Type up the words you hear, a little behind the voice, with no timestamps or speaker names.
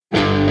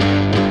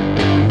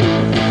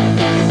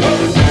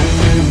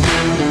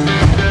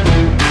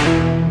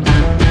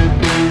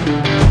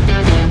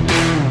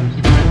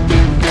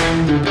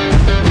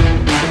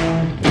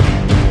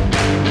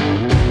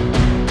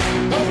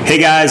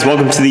guys,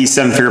 welcome to the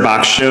Seven Figure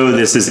Box Show.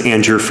 This is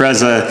Andrew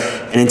Frezza,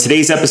 and in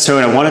today's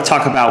episode, I want to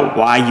talk about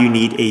why you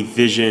need a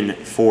vision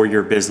for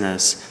your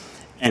business.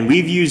 And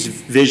we've used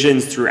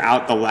visions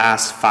throughout the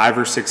last 5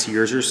 or 6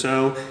 years or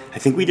so. I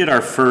think we did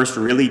our first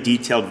really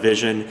detailed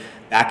vision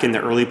back in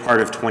the early part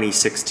of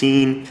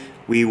 2016.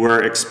 We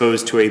were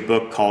exposed to a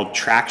book called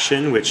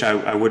Traction, which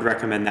I would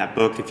recommend that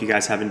book if you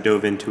guys haven't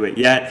dove into it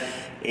yet.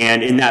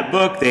 And in that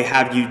book, they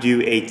have you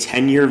do a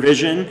 10-year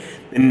vision,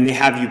 and they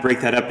have you break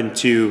that up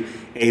into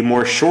a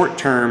more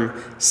short-term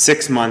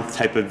 6-month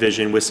type of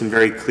vision with some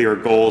very clear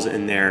goals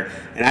in there.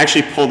 And I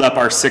actually pulled up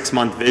our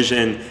 6-month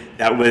vision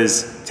that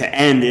was to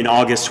end in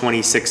August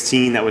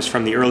 2016. That was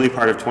from the early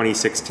part of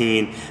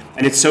 2016.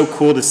 And it's so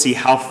cool to see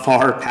how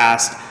far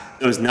past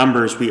those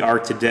numbers we are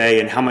today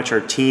and how much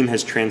our team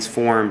has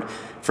transformed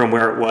from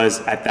where it was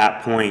at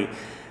that point.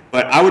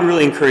 But I would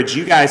really encourage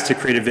you guys to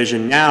create a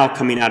vision now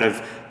coming out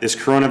of this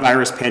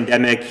coronavirus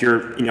pandemic.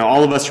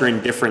 All of us are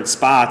in different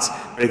spots,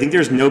 but I think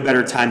there's no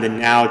better time than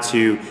now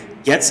to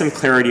get some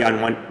clarity on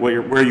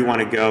where you want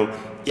to go,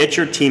 get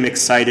your team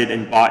excited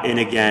and bought in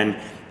again,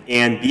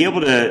 and be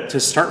able to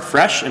start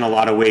fresh in a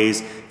lot of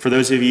ways for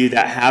those of you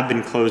that have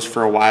been closed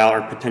for a while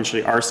or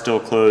potentially are still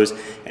closed,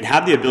 and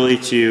have the ability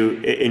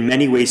to, in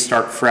many ways,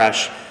 start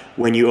fresh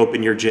when you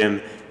open your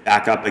gym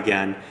back up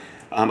again.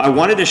 I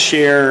wanted to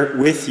share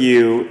with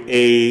you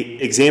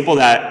an example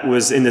that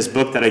was in this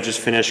book that I just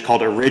finished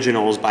called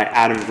Originals by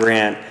Adam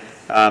Grant.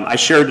 I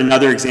shared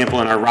another example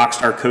in our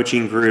Rockstar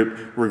coaching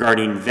group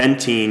regarding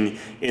venting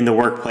in the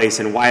workplace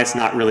and why it's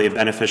not really a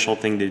beneficial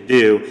thing to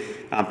do.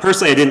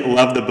 Personally, I didn't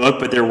love the book,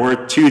 but there were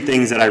 2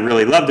 things that I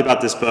really loved about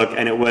this book,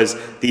 and it was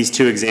these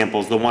 2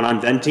 examples, the one on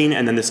venting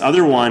and then this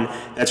other one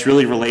that's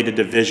really related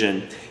to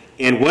vision.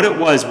 And what it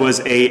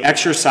was a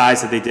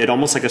exercise that they did,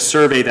 almost like a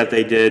survey that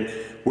they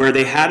did, where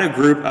they had a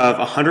group of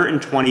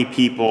 120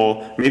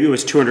 people, maybe it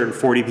was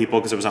 240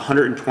 people because it was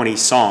 120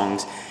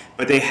 songs,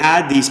 but they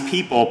had these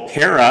people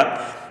pair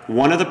up.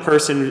 One of the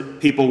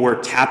people were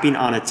tapping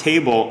on a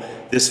table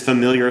this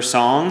familiar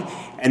song,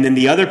 and then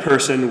the other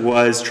person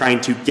was trying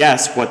to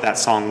guess what that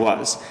song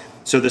was.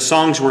 So the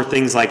songs were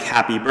things like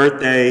Happy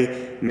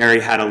Birthday,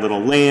 Mary Had a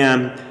Little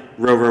Lamb,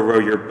 Row, Row, Row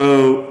Your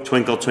Boat,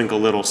 Twinkle, Twinkle,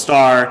 Little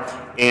Star.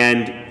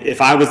 And if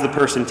I was the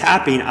person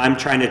tapping, I'm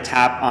trying to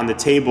tap on the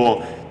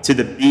table to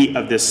the beat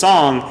of this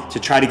song to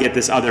try to get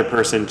this other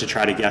person to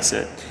try to guess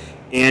it.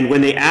 And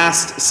when they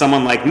asked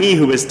someone like me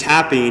who was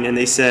tapping, and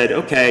they said,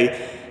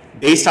 okay,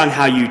 based on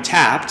how you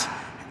tapped,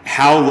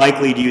 how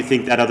likely do you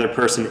think that other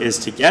person is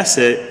to guess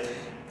it?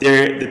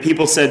 The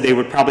people said they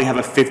would probably have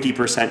a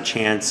 50%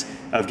 chance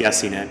of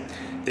guessing it.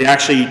 They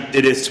actually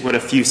did this with a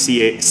few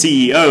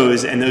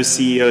CEOs, and those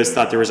CEOs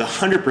thought there was a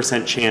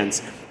 100%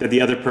 chance that the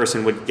other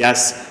person would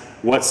guess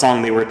what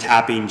song they were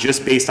tapping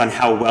just based on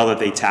how well that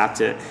they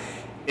tapped it.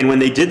 And when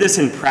they did this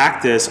in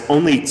practice,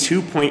 only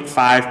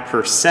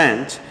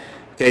 2.5%,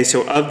 okay,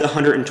 so of the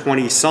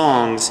 120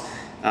 songs,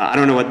 I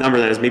don't know what number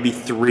that is, maybe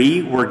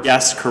 3 were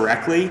guessed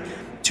correctly,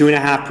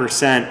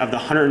 2.5% of the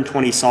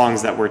 120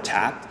 songs that were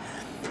tapped.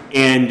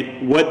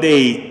 And what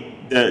they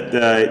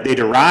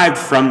derived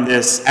from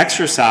this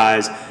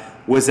exercise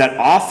was that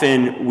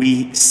often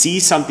we see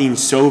something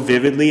so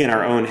vividly in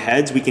our own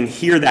heads, we can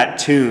hear that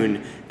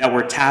tune that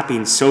we're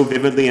tapping so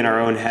vividly in our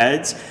own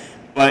heads,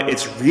 but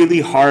it's really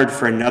hard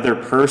for another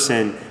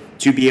person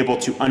to be able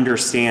to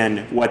understand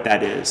what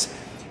that is.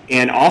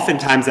 And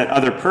oftentimes that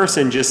other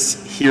person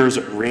just hears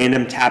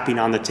random tapping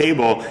on the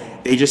table.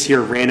 They just hear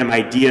random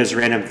ideas,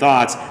 random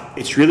thoughts.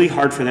 It's really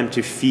hard for them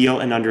to feel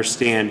and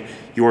understand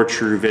your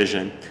true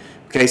vision.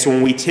 Okay, so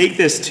when we take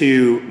this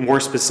to more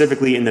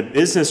specifically in the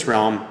business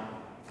realm,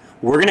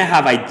 we're going to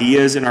have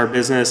ideas in our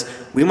business.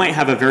 We might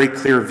have a very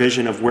clear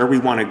vision of where we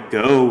want to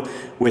go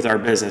with our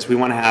business. We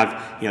want to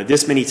have,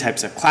 this many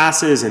types of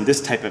classes and this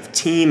type of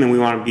team, and we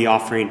want to be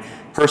offering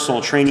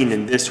personal training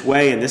in this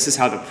way, and this is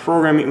how the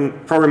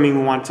programming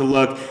we want to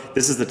look.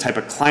 This is the type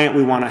of client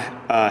we want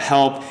to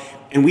help.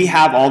 And we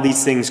have all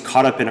these things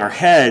caught up in our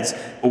heads,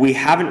 but we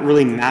haven't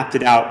really mapped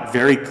it out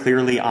very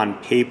clearly on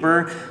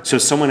paper so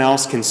someone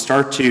else can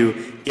start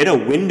to get a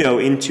window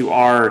into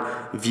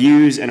our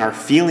views and our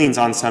feelings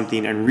on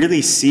something and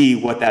really see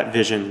what that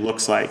vision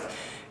looks like.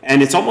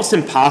 And it's almost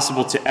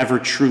impossible to ever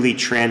truly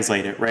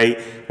translate it,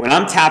 right? When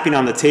I'm tapping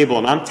on the table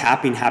and I'm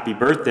tapping Happy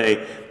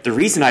Birthday, the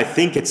reason I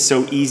think it's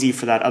so easy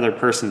for that other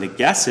person to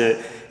guess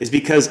it is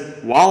because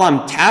while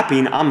I'm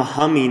tapping, I'm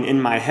humming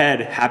in my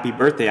head, Happy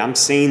Birthday. I'm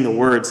saying the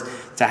words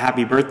to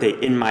Happy Birthday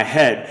in my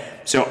head.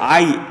 So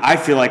I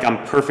feel like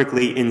I'm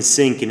perfectly in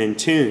sync and in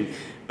tune.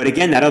 But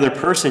again, that other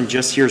person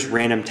just hears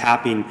random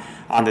tapping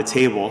on the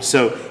table.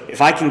 So if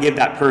I can give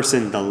that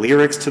person the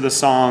lyrics to the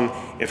song,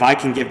 if I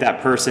can give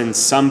that person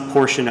some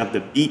portion of the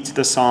beat to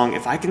the song,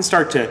 if I can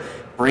start to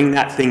bring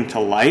that thing to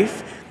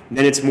life,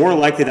 then it's more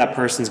likely that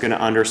person's going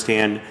to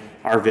understand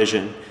our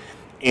vision.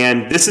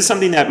 And this is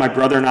something that my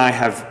brother and I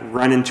have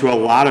run into a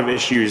lot of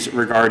issues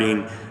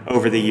regarding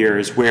over the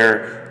years,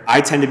 where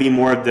I tend to be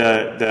more of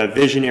the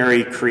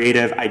visionary,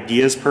 creative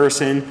ideas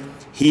person,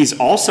 He's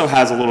also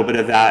has a little bit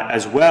of that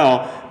as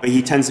well, but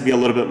he tends to be a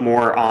little bit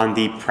more on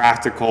the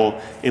practical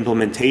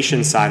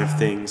implementation side of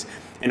things.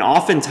 And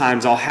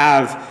oftentimes I'll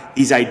have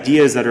these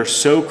ideas that are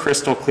so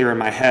crystal clear in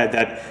my head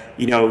that,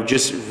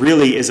 just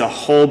really is a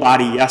whole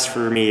body yes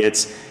for me.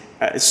 It's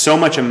so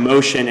much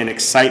emotion and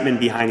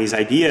excitement behind these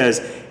ideas,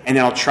 and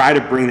then I'll try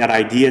to bring that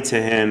idea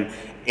to him,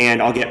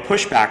 and I'll get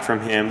pushback from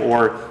him,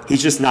 or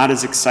he's just not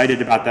as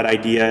excited about that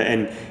idea,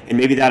 and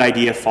maybe that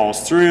idea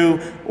falls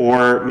through,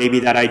 or maybe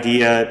that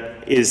idea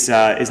is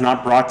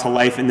not brought to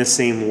life in the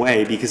same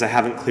way because I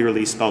haven't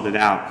clearly spelled it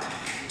out.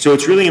 So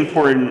it's really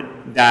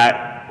important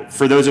that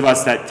for those of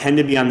us that tend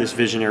to be on this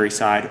visionary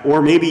side,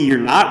 or maybe you're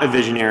not a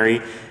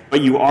visionary,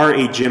 but you are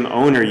a gym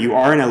owner, you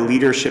are in a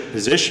leadership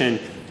position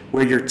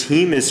where your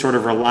team is sort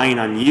of relying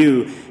on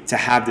you to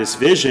have this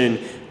vision,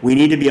 we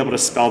need to be able to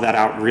spell that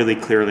out really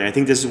clearly. I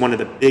think this is one of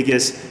the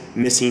biggest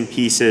missing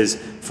pieces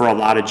for a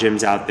lot of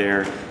gyms out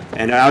there.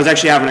 And I was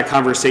actually having a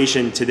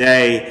conversation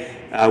today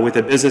with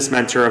a business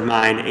mentor of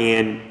mine,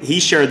 and he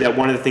shared that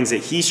one of the things that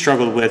he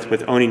struggled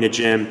with owning a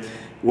gym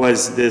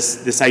was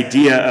this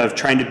idea of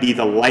trying to be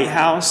the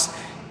lighthouse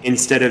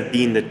instead of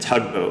being the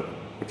tugboat.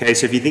 Okay,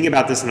 so if you think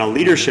about this in a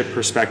leadership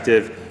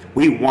perspective,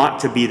 we want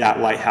to be that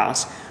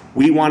lighthouse.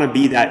 We want to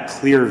be that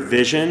clear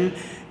vision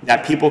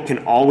that people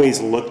can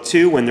always look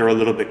to when they're a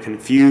little bit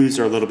confused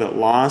or a little bit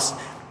lost,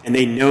 and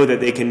they know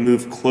that they can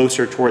move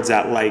closer towards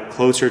that light,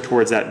 closer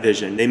towards that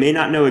vision. They may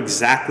not know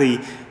exactly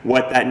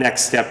what that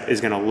next step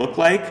is going to look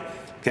like.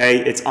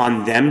 Okay, it's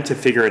on them to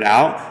figure it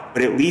out,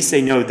 but at least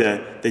they know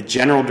the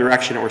general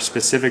direction or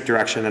specific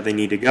direction that they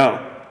need to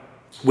go.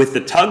 With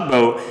the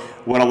tugboat,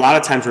 what a lot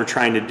of times we're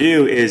trying to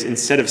do is,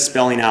 instead of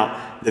spelling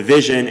out the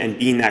vision and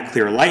being that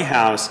clear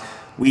lighthouse,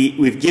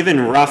 we've given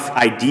rough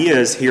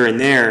ideas here and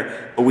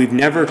there, but we've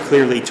never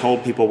clearly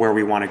told people where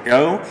we want to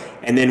go,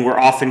 and then we're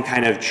often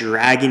kind of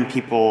dragging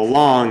people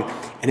along,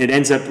 and it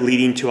ends up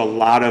leading to a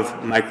lot of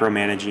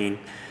micromanaging.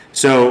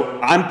 So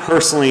I'm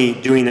personally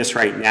doing this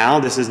right now.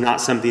 This is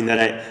not something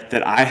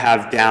that I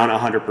have down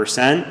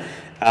 100%,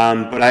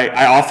 but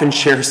I often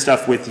share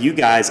stuff with you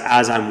guys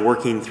as I'm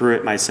working through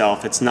it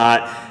myself. It's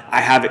not I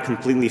have it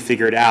completely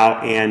figured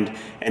out and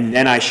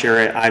then I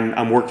share it.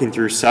 I'm working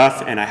through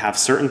stuff and I have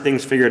certain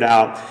things figured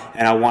out,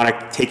 and I want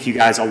to take you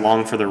guys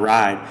along for the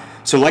ride.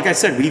 So like I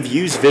said, we've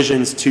used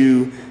visions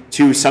to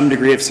some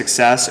degree of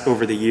success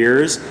over the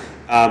years.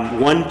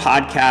 One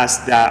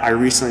podcast that I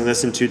recently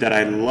listened to that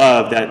I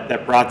love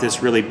that brought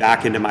this really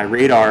back into my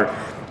radar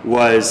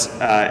was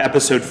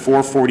episode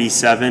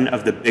 447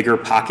 of the Bigger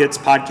Pockets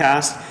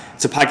podcast.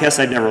 It's a podcast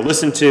I'd never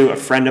listened to. A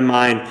friend of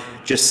mine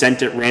just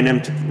sent it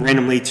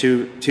randomly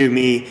to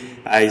me.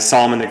 I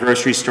saw him in the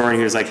grocery store and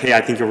he was like, "Hey,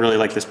 I think you'll really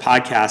like this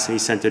podcast," and he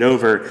sent it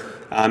over.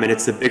 And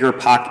it's the Bigger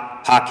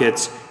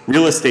Pockets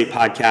Real Estate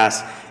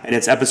Podcast, and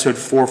it's episode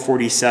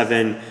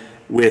 447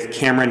 with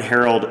Cameron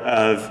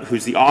Herold,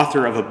 who's the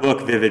author of a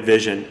book, Vivid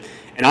Vision.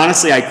 And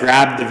honestly, I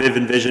grabbed the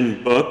Vivid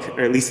Vision book,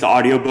 or at least the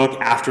audio book,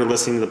 after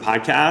listening to the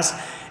podcast,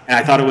 and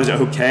I thought it was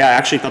okay. I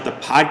actually thought the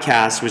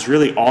podcast was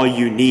really all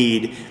you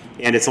need,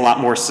 and it's a lot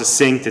more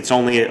succinct. It's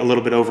only a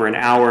little bit over an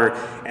hour,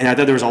 and I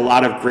thought there was a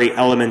lot of great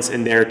elements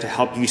in there to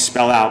help you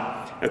spell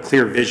out a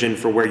clear vision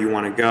for where you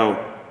want to go.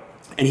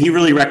 And he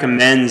really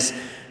recommends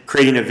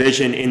creating a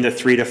vision in the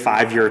 3 to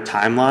 5 year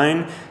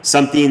timeline,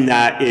 something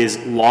that is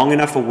long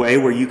enough away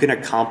where you can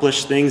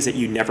accomplish things that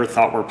you never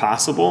thought were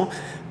possible,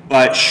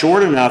 but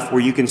short enough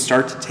where you can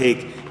start to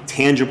take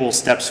tangible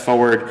steps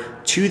forward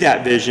to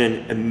that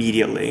vision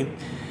immediately.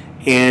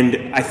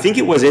 And I think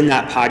it was in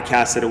that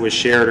podcast that it was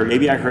shared, or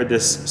maybe I heard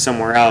this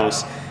somewhere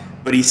else,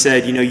 but he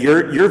said,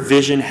 your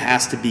vision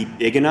has to be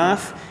big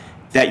enough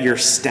that your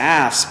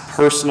staff's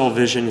personal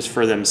visions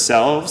for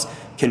themselves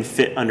can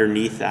fit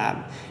underneath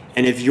that.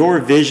 And if your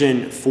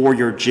vision for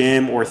your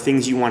gym or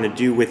things you want to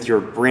do with your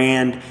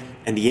brand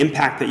and the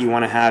impact that you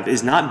want to have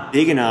is not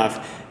big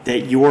enough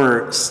that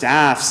your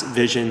staff's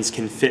visions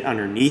can fit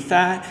underneath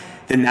that,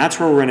 then that's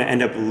where we're going to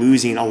end up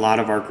losing a lot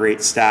of our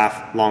great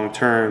staff long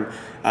term,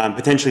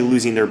 potentially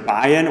losing their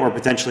buy-in or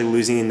potentially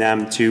losing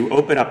them to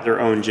open up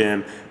their own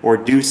gym or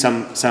do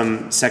some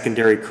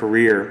secondary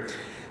career.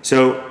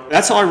 So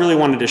that's all I really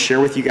wanted to share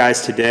with you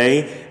guys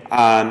today.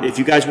 If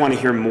you guys want to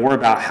hear more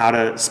about how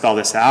to spell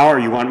this out, or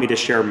you want me to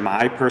share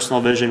my personal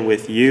vision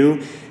with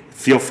you,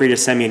 feel free to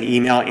send me an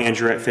email,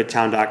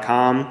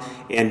 andrew@fittown.com,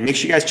 and make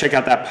sure you guys check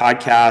out that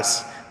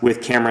podcast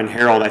with Cameron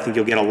Herold. I think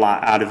you'll get a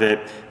lot out of it.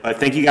 But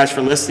thank you guys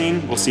for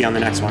listening. We'll see you on the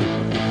next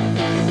one.